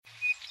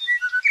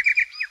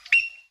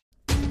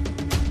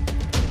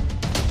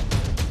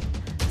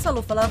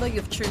Talofalava,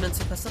 you've tuned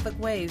into Pacific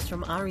Waves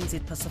from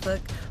RNZ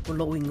Pacific,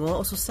 Ulo Ingoa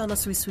o Susana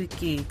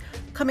Suisuiki.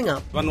 Coming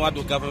up,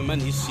 Vanuatu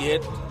government is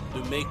yet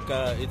to make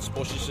its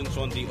positions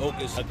on the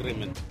AUKUS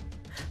agreement.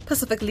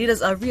 Pacific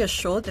leaders are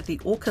reassured that the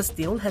AUKUS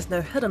deal has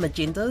no hidden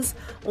agendas.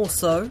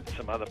 Also,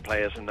 some other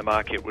players in the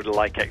market would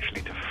like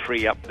actually to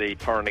free up the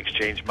foreign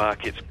exchange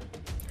markets.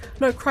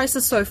 No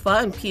crisis so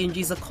far in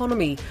PNG's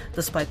economy,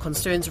 despite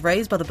concerns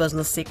raised by the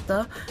business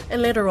sector.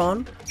 And later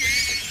on,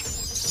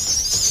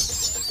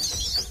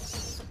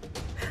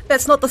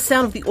 that's not the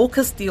sound of the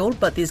AUKUS deal,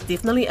 but there's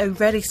definitely a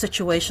ratty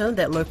situation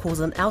that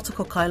locals in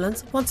AUKUS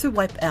Islands want to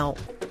wipe out.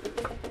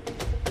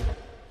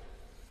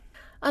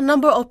 A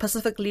number of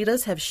Pacific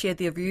leaders have shared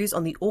their views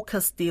on the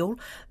AUKUS deal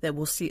that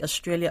will see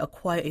Australia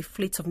acquire a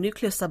fleet of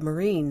nuclear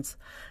submarines.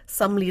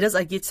 Some leaders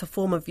are yet to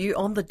form a view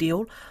on the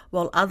deal,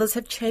 while others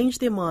have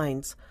changed their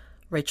minds.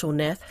 Rachel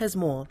Nath has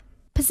more.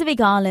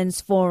 Pacific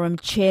Islands Forum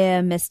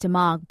Chair Mr.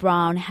 Mark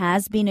Brown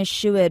has been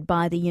assured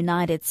by the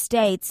United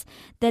States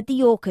that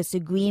the AUKUS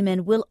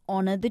agreement will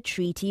honour the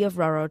Treaty of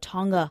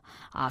Rarotonga,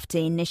 after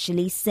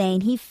initially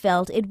saying he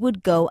felt it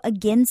would go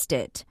against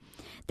it.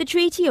 The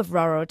Treaty of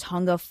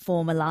Rarotonga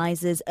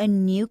formalises a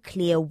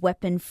nuclear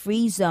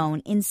weapon-free zone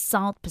in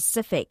South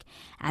Pacific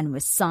and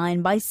was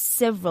signed by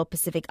several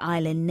Pacific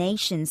Island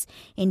nations,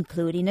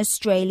 including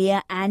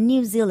Australia and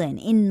New Zealand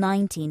in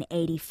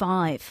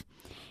 1985.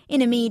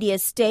 In a media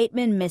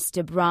statement,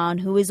 Mr. Brown,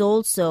 who is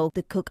also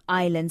the Cook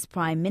Islands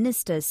Prime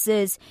Minister,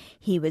 says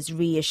he was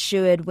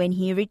reassured when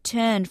he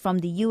returned from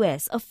the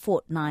US a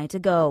fortnight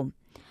ago.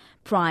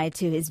 Prior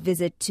to his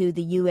visit to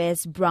the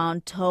US,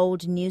 Brown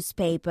told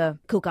newspaper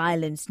Cook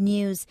Islands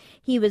News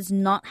he was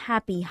not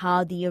happy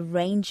how the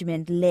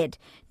arrangement led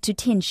to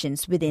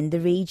tensions within the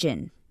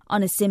region.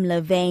 On a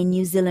similar vein,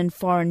 New Zealand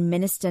Foreign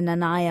Minister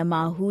Nanaia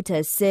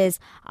Mahuta says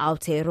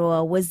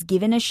Aotearoa was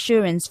given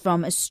assurance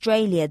from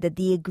Australia that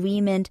the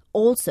agreement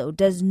also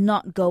does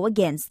not go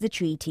against the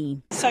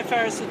treaty. So far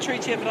as the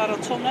Treaty of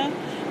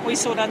Rarotonga, we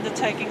sought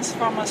undertakings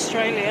from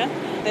Australia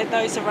that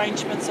those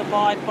arrangements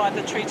abide by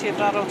the Treaty of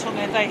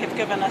Rarotonga. They have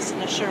given us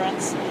an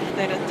assurance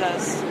that it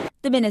does.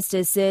 The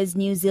minister says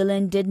New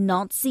Zealand did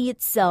not see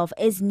itself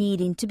as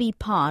needing to be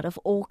part of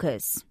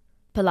AUKUS.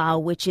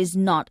 Palau, which is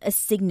not a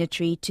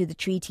signatory to the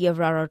Treaty of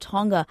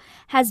Rarotonga,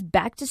 has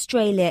backed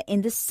Australia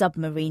in the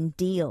submarine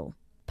deal.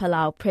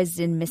 Palau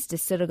President Mr.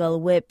 Sirigal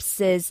Whip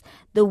says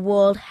the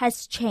world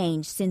has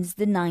changed since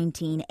the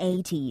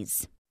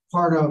 1980s.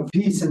 Part of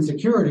peace and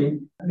security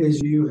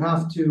is you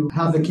have to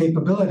have the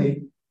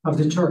capability of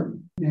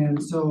deterrent.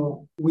 And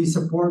so we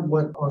support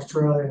what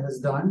Australia has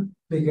done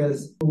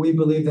because we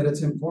believe that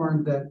it's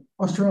important that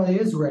Australia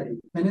is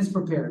ready and is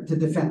prepared to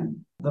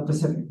defend the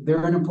Pacific.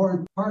 They're an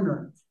important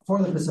partner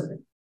for the Pacific.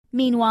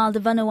 Meanwhile, the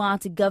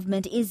Vanuatu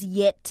government is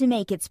yet to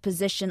make its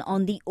position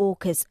on the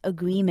AUKUS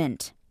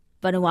agreement.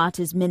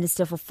 Vanuatu's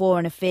Minister for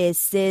Foreign Affairs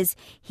says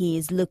he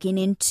is looking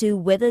into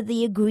whether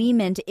the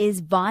agreement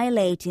is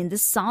violating the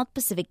South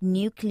Pacific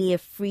Nuclear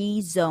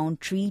Free Zone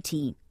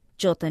Treaty.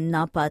 Jotan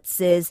Napat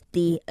says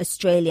the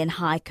Australian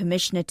High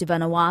Commissioner to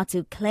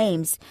Vanuatu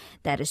claims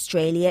that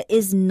Australia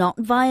is not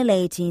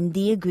violating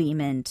the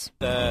agreement.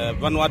 The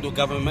Vanuatu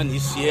government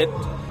is yet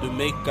to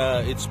make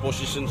its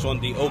positions on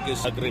the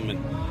AUKUS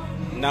agreement.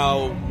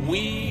 Now,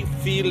 we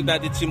feel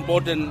that it's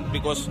important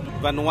because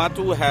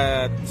Vanuatu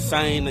had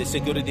signed a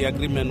security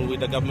agreement with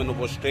the government of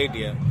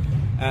Australia,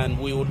 and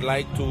we would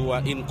like to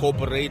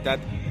incorporate that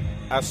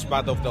as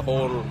part of the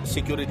whole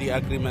security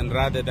agreement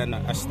rather than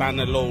a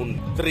standalone,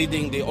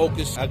 treating the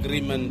AUKUS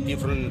agreement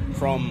different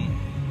from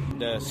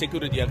the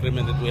security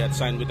agreement that we had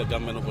signed with the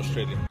government of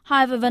Australia.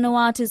 However,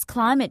 Vanuatu's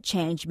Climate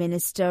Change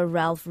Minister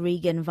Ralph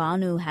Regan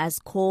Vanu has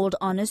called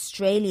on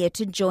Australia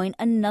to join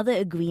another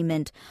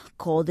agreement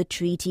called the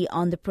Treaty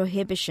on the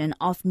Prohibition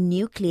of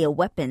Nuclear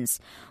Weapons.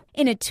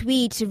 In a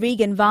tweet,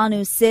 Regan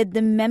Vanu said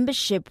the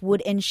membership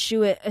would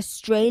ensure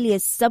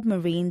Australia's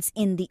submarines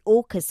in the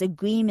AUKUS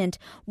agreement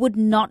would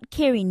not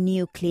carry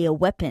nuclear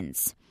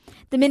weapons.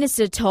 The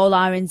minister told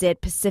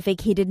RNZ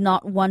Pacific he did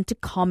not want to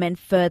comment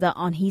further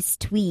on his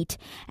tweet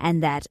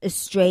and that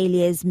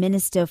Australia's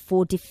Minister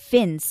for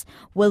Defence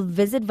will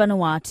visit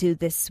Vanuatu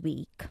this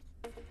week.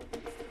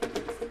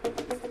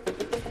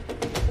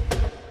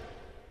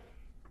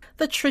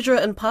 The Treasurer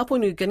in Papua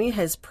New Guinea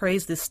has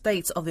praised the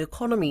state of the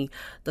economy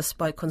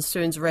despite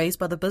concerns raised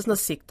by the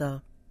business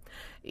sector.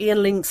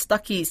 Ian Ling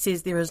Stuckey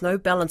says there is no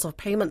balance of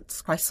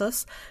payments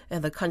crisis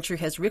and the country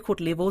has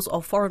record levels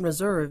of foreign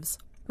reserves.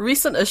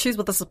 Recent issues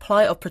with the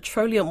supply of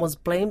petroleum was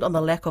blamed on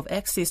the lack of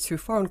access to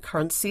foreign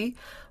currency,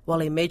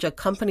 while a major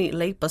company,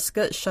 Lay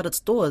Biscuit, shut its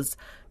doors,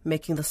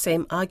 making the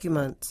same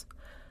argument.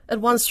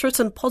 In one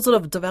certain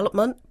positive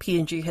development,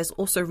 PNG has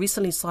also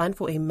recently signed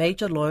for a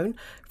major loan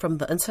from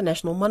the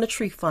International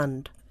Monetary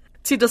Fund.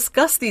 To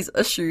discuss these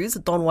issues,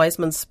 Don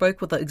Wiseman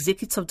spoke with the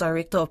Executive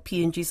Director of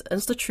PNG's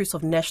Institute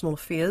of National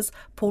Affairs,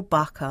 Paul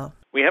Barker.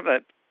 We have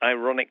that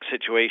ironic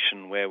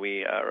situation where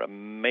we are a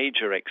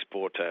major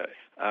exporter.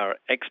 Our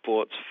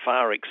exports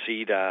far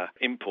exceed our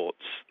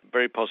imports.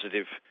 Very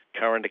positive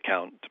current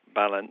account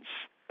balance.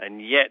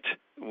 and yet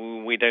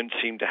we don't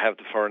seem to have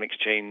the foreign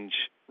exchange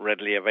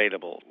readily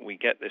available. We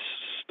get this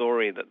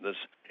story that there's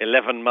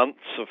 11 months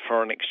of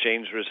foreign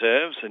exchange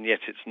reserves, and yet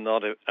it's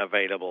not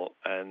available.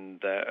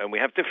 And we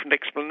have different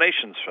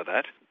explanations for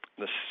that.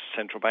 The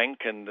central bank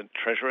and the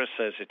Treasurer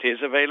says it is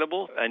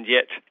available, and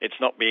yet it's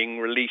not being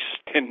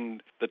released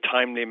in the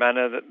timely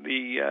manner that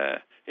the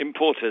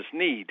importers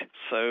need.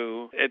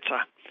 So it's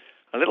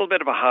a little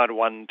bit of a hard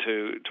one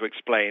to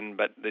explain,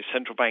 but the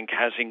central bank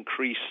has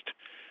increased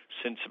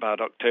since about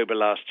October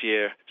last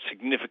year,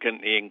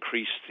 significantly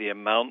increased the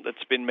amount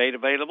that's been made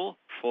available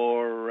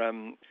for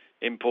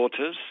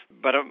importers.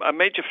 But a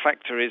major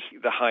factor is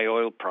the high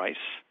oil price,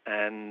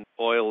 and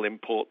oil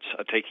imports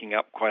are taking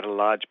up quite a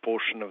large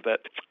portion of that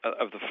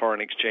of the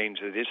foreign exchange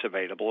that is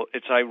available.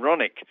 It's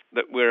ironic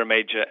that we're a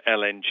major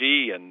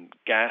LNG and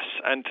gas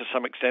and to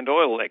some extent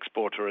oil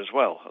exporter as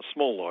well, a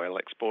small oil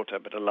exporter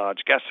but a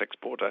large gas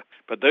exporter.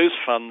 But those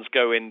funds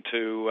go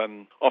into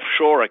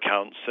offshore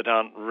accounts that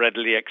aren't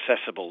readily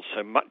accessible.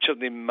 So much of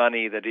the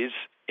money that is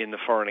in the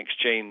foreign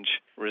exchange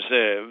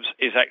reserves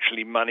is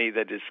actually money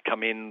that has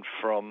come in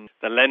from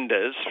the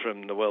lenders,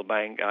 from the World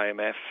Bank,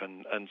 IMF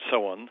and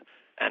so on,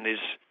 and is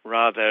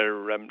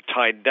rather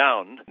tied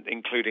down,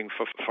 including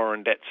for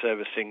foreign debt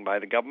servicing by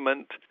the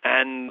government.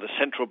 And the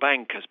central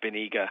bank has been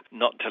eager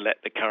not to let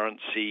the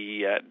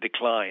currency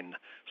decline.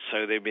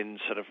 So they've been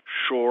sort of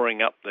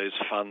shoring up those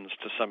funds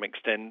to some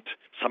extent.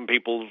 Some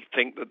people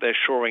think that they're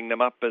shoring them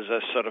up as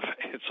a sort of,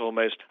 it's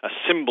almost a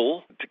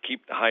symbol to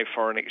keep the high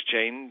foreign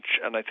exchange.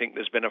 And I think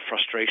there's been a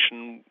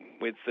frustration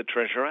with the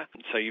Treasurer.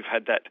 So you've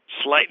had that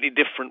slightly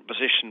different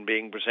position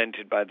being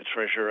presented by the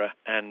Treasurer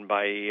and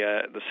by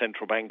the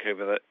central bank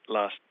over the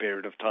last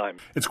period of time.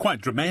 It's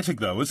quite dramatic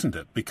though, isn't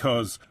it?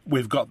 Because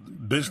we've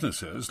got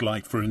businesses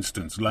like, for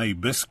instance, Lay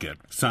Biscuit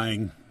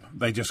saying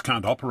they just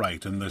can't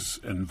operate in this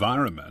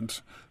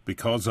environment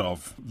because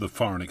of the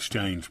foreign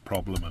exchange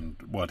problem and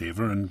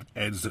whatever, and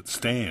as it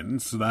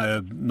stands,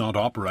 they're not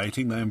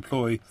operating. They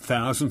employ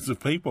thousands of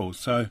people.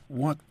 So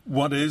what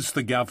is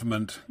the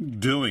government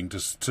doing to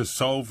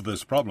solve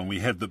this problem? We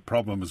had the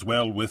problem as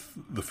well with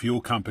the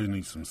fuel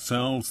companies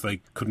themselves.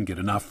 They couldn't get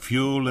enough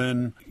fuel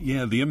in.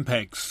 Yeah, the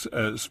impacts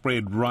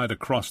spread right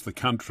across the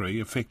country,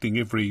 affecting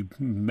every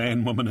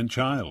man, woman and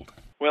child.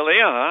 Well,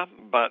 they are,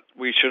 but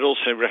we should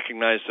also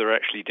recognise there are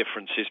actually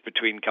differences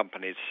between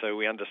companies. So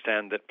we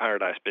understand that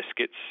Paradise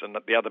Biscuits and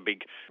that the other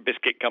big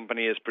biscuit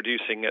company is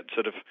producing at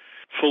sort of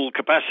full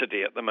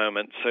capacity at the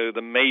moment. So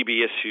there may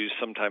be issues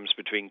sometimes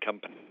between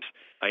companies.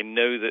 I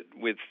know that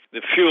with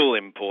the fuel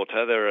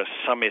importer, there are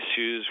some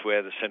issues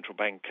where the central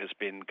bank has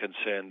been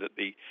concerned that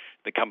the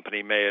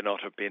company may not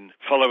have been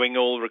following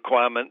all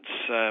requirements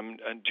and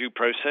due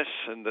process,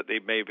 and that they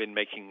may have been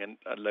making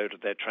a load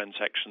of their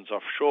transactions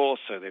offshore,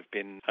 so they've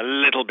been a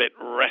little bit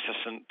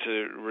reticent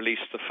to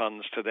release the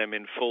funds to them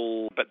in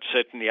full. But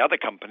certainly other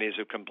companies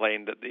have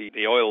complained that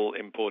the oil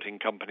importing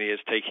company is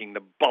taking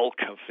the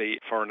bulk of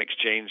the foreign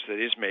exchange that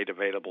is made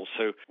available.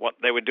 So what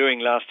they were doing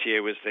last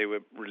year was they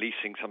were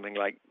releasing something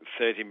like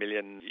 $30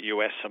 million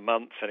US a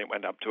month, and it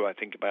went up to, I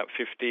think, about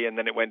 50, and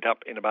then it went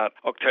up in about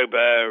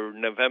October,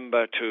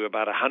 November to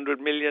about 100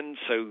 million.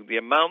 So the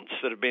amounts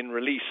that have been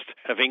released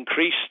have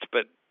increased,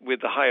 but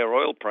with the higher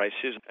oil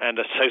prices and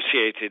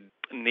associated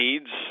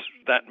needs,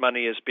 that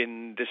money has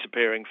been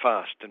disappearing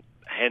fast. And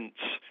hence,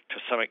 to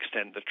some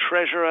extent, the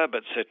Treasurer,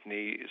 but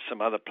certainly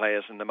some other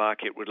players in the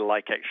market would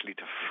like actually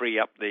to free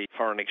up the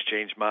foreign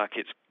exchange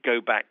markets, go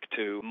back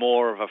to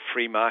more of a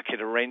free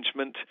market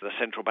arrangement. The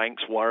central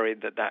bank's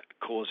worried that that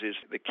causes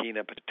the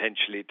kina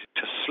potentially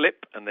to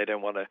slip, and they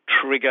don't want to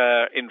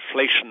trigger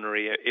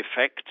inflationary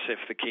effects if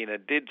the kina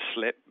did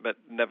slip. But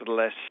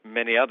nevertheless,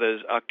 many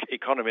others,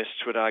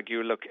 economists would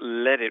argue, look,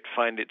 let it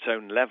find its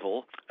own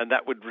level, and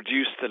that would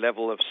reduce the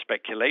level of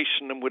speculation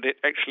and would it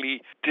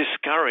actually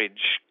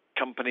discourage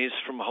companies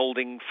from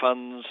holding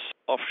funds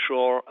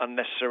offshore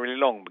unnecessarily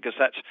long, because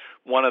that's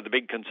one of the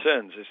big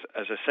concerns is,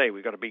 as I say,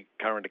 we've got a big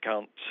current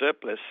account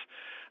surplus,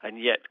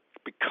 and yet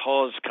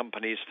because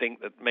companies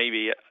think that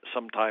maybe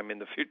sometime in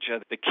the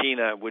future the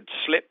kina would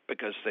slip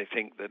because they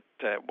think that,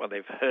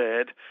 they've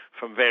heard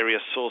from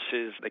various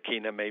sources the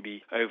kina may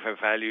be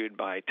overvalued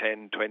by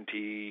 10,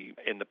 20.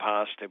 In the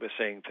past they were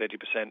saying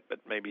 30%, but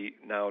maybe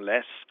now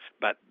less.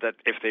 But that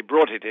if they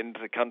brought it into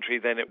the country,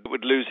 then it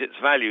would lose its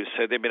value.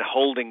 So they've been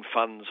holding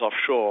funds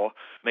offshore,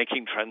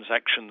 making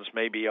transactions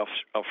maybe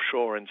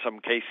offshore in some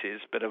cases,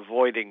 but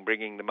avoiding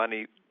bringing the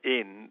money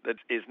in that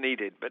is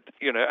needed. But,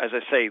 as I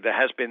say, there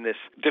has been this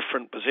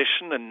different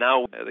position, and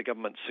now the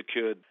government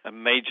secured a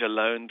major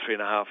loan,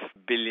 3.5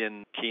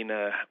 billion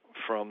kina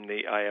from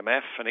the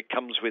IMF, and it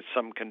comes with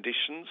some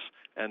conditions.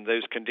 And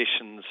those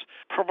conditions,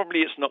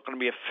 probably it's not going to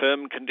be a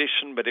firm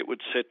condition, but it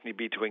would certainly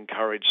be to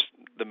encourage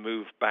the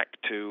move back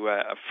to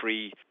a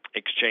free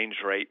exchange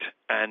rate,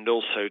 and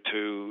also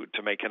to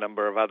make a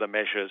number of other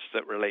measures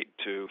that relate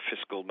to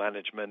fiscal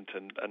management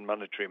and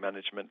monetary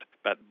management.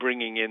 But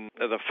bringing in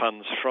the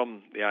funds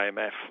from the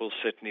IMF will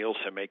certainly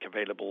also make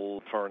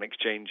available foreign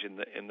exchange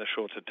in the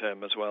shorter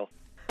term as well.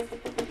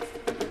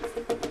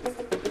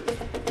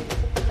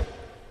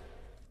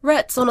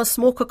 Rats on a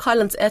small Cook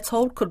Islands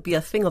atoll could be a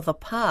thing of the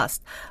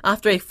past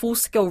after a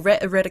full-scale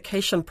rat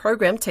eradication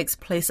program takes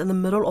place in the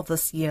middle of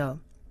this year.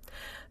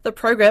 The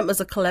program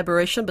is a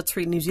collaboration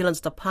between New Zealand's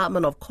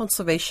Department of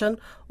Conservation,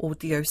 or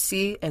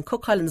DOC, and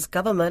Cook Islands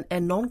government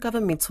and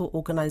non-governmental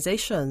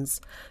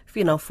organisations.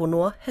 Whina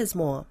Whenua has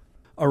more.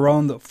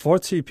 Around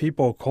 40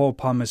 people call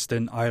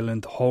Palmerston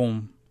Island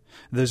home.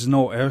 There's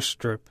no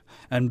airstrip,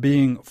 and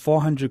being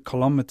 400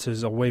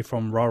 kilometres away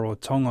from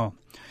Rarotonga,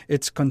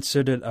 it's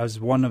considered as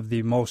one of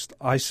the most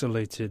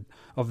isolated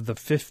of the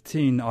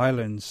 15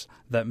 islands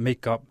that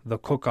make up the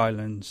Cook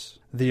Islands.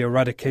 The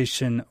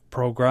eradication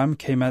program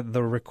came at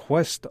the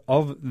request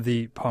of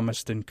the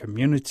Palmerston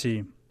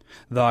community.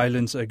 The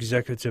island's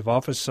executive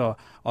officer,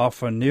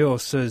 Arthur Neal,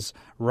 says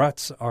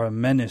rats are a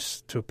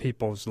menace to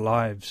people's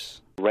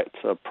lives. Rats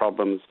are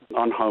problems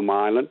on Home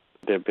Island.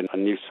 They've been a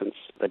nuisance.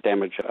 They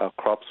damage our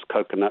crops,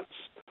 coconuts,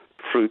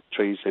 fruit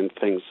trees and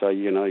things. So,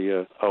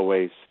 you're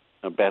always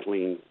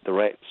battling the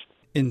rats.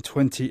 In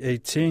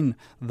 2018,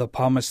 the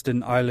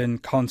Palmerston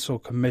Island Council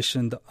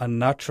commissioned a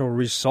natural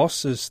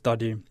resources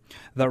study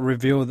that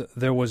revealed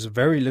there was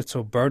very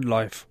little bird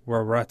life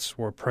where rats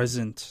were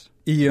present.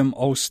 Ian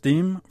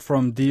Osteen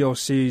from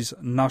DOC's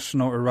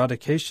National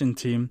Eradication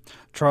Team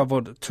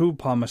travelled to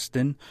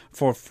Palmerston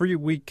for a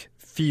 3-week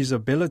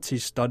feasibility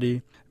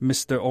study.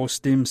 Mr.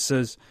 Osteen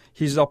says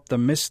he's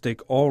optimistic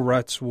all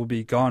rats will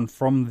be gone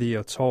from the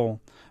atoll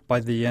by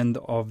the end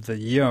of the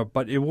year,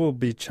 but it will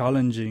be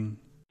challenging.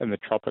 In the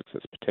tropics,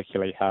 it's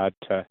particularly hard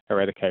to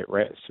eradicate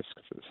rats just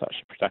because it's such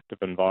a productive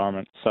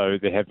environment. So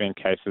there have been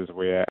cases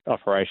where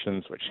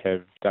operations which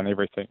have done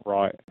everything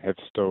right have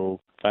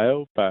still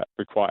failed, but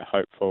we're quite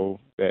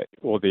hopeful that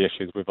all the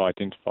issues we've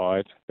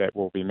identified, that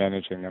we'll be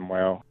managing them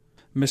well.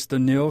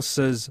 Mr. Neal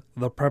says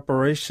the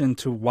preparation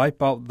to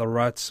wipe out the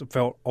rats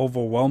felt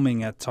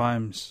overwhelming at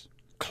times.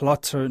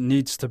 Clutter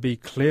needs to be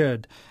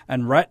cleared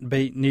and rat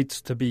bait needs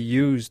to be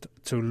used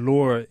to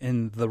lure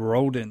in the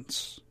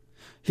rodents.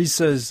 He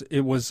says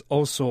it was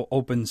also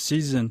open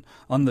season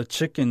on the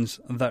chickens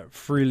that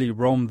freely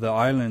roam the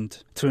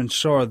island to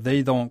ensure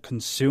they don't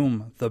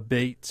consume the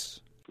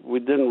baits. We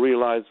didn't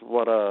realize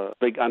what a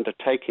big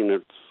undertaking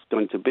it's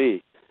going to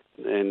be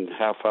and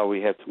how far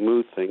we have to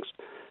move things.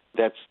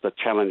 That's the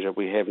challenge that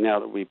we have now,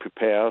 that we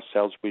prepare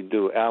ourselves, we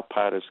do our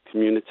part as a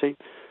community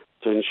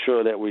to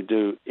ensure that we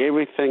do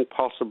everything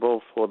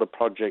possible for the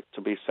project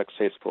to be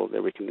successful,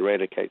 that we can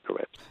eradicate the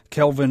rats.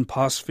 Kelvin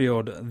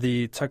Passfield,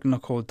 the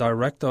Technical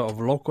Director of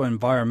local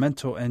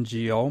environmental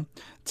NGO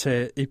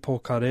Te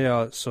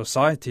Ipokarea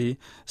Society,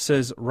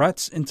 says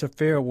rats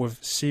interfere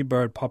with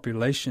seabird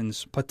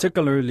populations,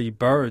 particularly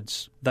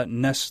birds that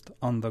nest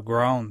on the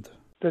ground.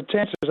 The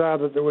chances are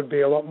that there would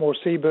be a lot more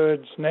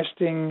seabirds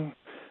nesting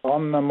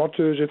on the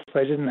motus if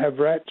they didn't have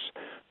rats.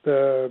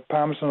 The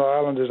Palmerston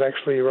Islanders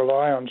actually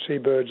rely on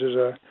seabirds as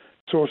a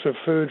source of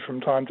food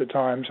from time to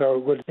time, so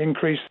it would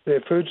increase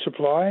their food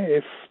supply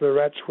if the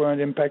rats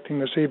weren't impacting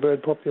the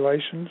seabird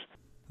populations.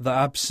 The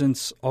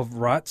absence of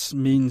rats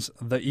means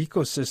the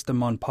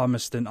ecosystem on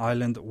Palmerston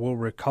Island will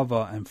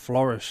recover and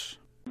flourish.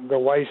 The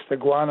waste, the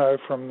guano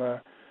from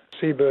the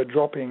seabird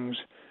droppings,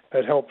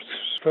 it helps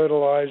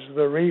fertilise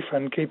the reef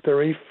and keep the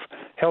reef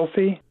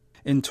healthy.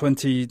 In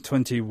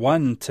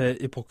 2021, Te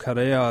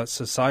Ipokarea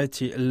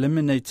Society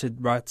eliminated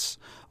rats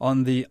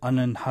on the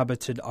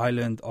uninhabited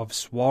island of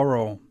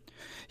Swaro.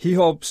 He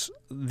hopes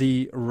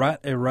the rat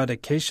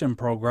eradication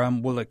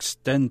program will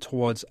extend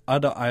towards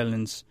other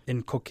islands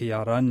in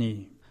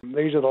Kokiarani.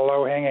 These are the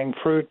low-hanging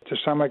fruit to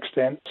some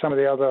extent. Some of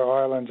the other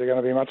islands are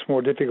going to be much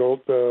more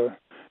difficult. The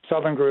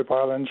Southern Group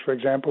Islands, for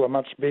example, are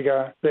much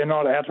bigger. They're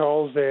not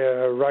atolls,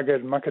 they're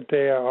rugged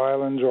Makatea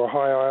Islands or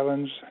high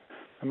islands.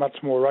 A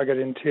much more rugged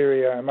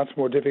interior, much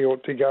more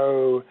difficult to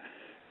go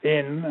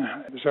in,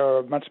 so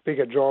a much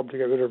bigger job to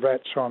get rid of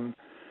rats on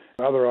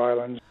other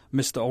islands.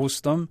 Mr.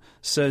 Ostom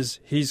says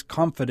he's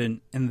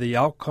confident in the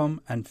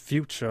outcome and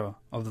future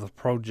of the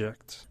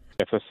project.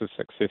 If this is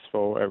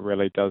successful, it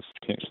really does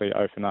potentially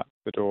open up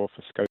the door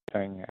for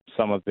scoping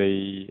some of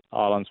the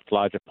islands with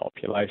larger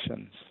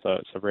populations. So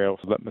it's a real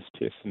litmus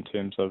test in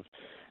terms of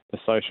the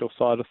social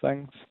side of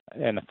things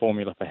and a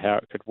formula for how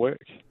it could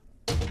work.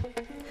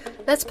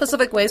 That's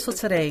Pacific Waves for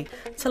today.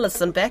 To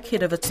listen back,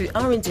 head over to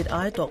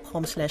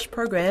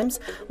rnzi.com/programs,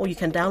 or you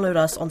can download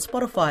us on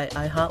Spotify,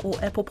 iHeart or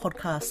Apple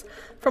Podcasts.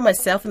 From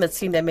myself and the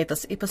team that made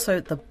this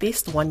episode the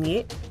best one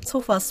yet,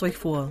 so far, sui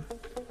fua.